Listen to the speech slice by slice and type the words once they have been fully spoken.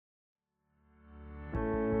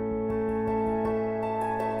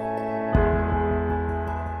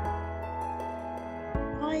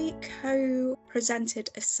co-presented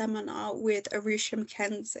a seminar with Arusha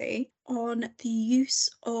Mackenzie on the use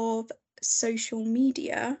of social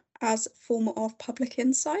media as a form of public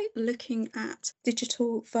insight, looking at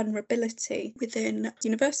digital vulnerability within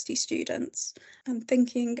university students and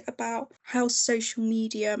thinking about how social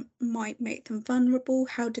media might make them vulnerable,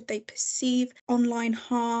 how did they perceive online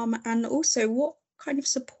harm, and also what kind of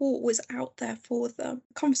support was out there for them.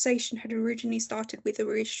 The conversation had originally started with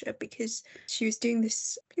Arusha because she was doing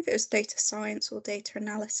this, I believe it was data science or data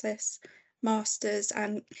analysis masters,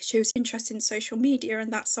 and she was interested in social media,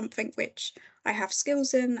 and that's something which I have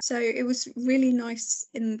skills in. So it was really nice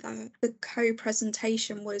in that the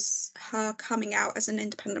co-presentation was her coming out as an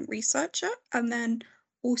independent researcher and then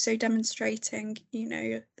also demonstrating,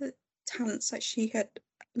 the talents that she had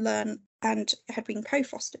learned and had been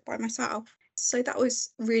co-fostered by myself. So that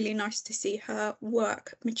was really nice to see her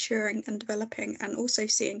work maturing and developing, and also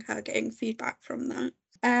seeing her getting feedback from that.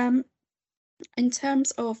 In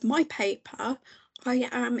terms of my paper, I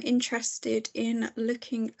am interested in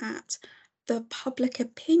looking at the public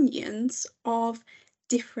opinions of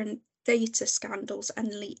different data scandals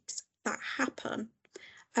and leaks that happen,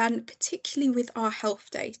 and particularly with our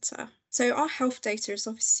health data. So our health data is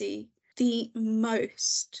obviously the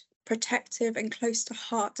most protective and close to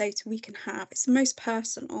heart data we can have. It's the most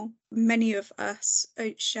personal. Many of us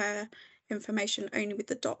share information only with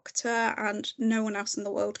the doctor, and no one else in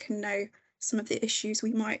the world can know some of the issues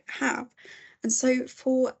we might have. And so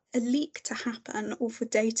for a leak to happen or for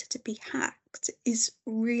data to be hacked is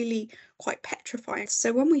really quite petrifying.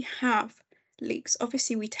 So when we have leaks,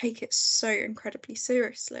 obviously we take it so incredibly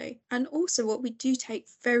seriously. And also what we do take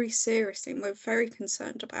very seriously and we're very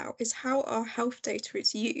concerned about is how our health data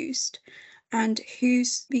is used and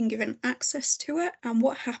who's being given access to it and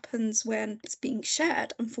what happens when it's being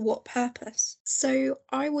shared and for what purpose. So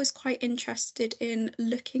I was quite interested in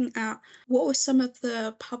looking at what was some of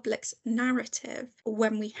the public's narrative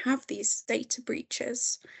when we have these data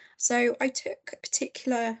breaches. So I took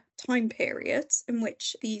particular time periods in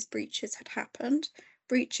which these breaches had happened,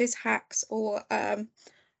 breaches, hacks, or I'm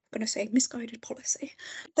going to say misguided policy.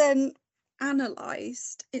 Then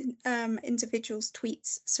analysed individuals'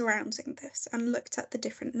 tweets surrounding this and looked at the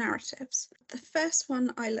different narratives. The first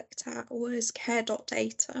one I looked at was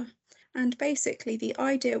care.data. And basically the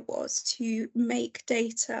idea was to make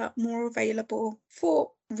data more available for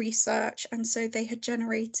research. And so they had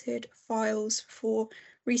generated files for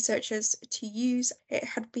researchers to use. It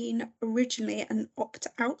had been originally an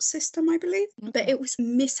opt-out system, I believe, but it was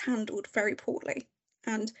mishandled very poorly.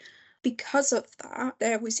 And because of that,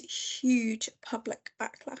 there was huge public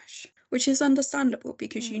backlash, which is understandable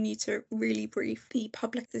because you need to really brief the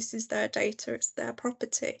public. This is their data, it's their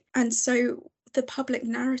property. And so the public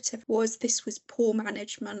narrative was this was poor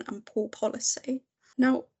management and poor policy.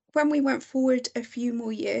 Now, when we went forward a few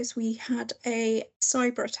more years, we had a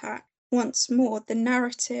cyber attack. Once more, the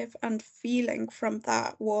narrative and feeling from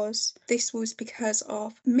that was this was because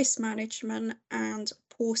of mismanagement and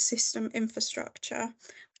poor system infrastructure.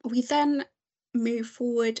 We then move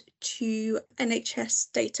forward to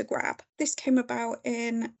NHS data grab. This came about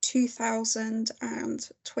in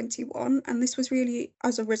 2021, and this was really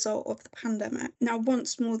as a result of the pandemic. Now,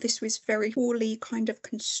 once more, this was very poorly kind of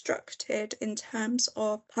constructed in terms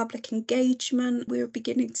of public engagement. We were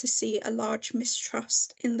beginning to see a large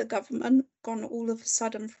mistrust in the government, gone all of a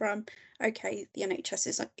sudden from, okay, the NHS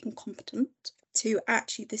is incompetent, to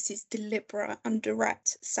actually this is deliberate and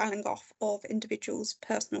direct selling off of individuals'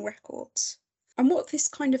 personal records. And what this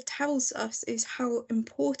kind of tells us is how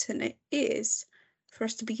important it is for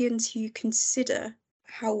us to begin to consider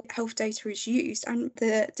how health data is used and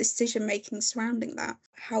the decision making surrounding that,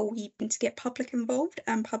 how we need to get public involved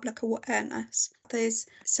and public awareness. There's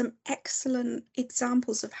some excellent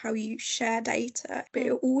examples of how you share data, but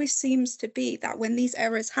it always seems to be that when these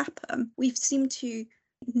errors happen, we've seemed to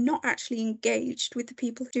not actually engaged with the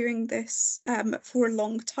people doing this for a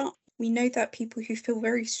long time. We know that people who feel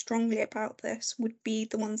very strongly about this would be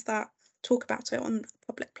the ones that talk about it on a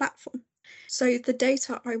public platform. So the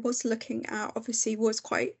data I was looking at obviously was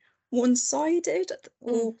quite one-sided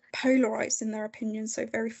or polarised in their opinions, so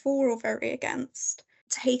very for or very against.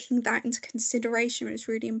 Taking that into consideration was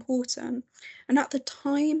really important. And at the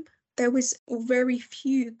time, there was very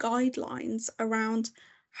few guidelines around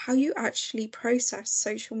how you actually process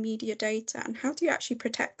social media data and how do you actually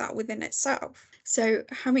protect that within itself. So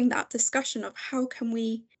having that discussion of how can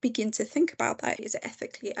we begin to think about that, is it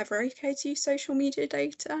ethically ever okay to use social media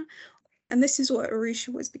data? And this is what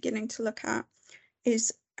Arusha was beginning to look at,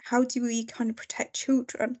 is how do we kind of protect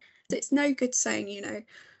children? It's no good saying,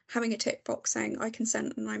 having a tick box saying I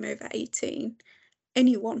consent and I'm over 18.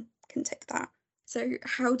 Anyone can tick that. So,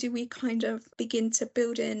 how do we kind of begin to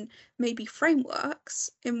build in maybe frameworks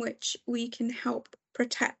in which we can help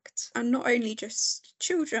protect, and not only just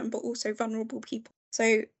children, but also vulnerable people?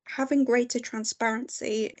 So, having greater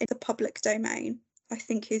transparency in the public domain, I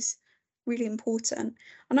think, is really important.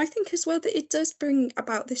 And I think as well that it does bring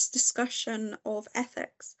about this discussion of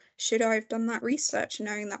ethics. Should I have done that research,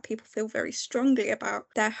 knowing that people feel very strongly about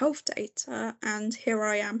their health data, and here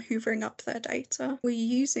I am hoovering up their data? We're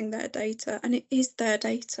using their data, and it is their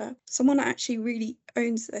data. Someone actually really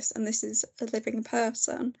owns this, and this is a living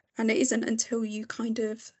person. And it isn't until you kind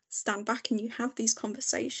of stand back and you have these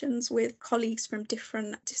conversations with colleagues from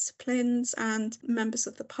different disciplines and members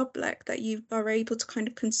of the public that you are able to kind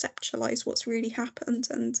of conceptualize what's really happened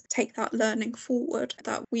and take that learning forward,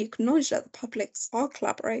 that we acknowledge that the publics are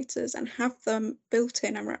collaborators and have them built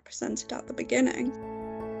in and represented at the beginning.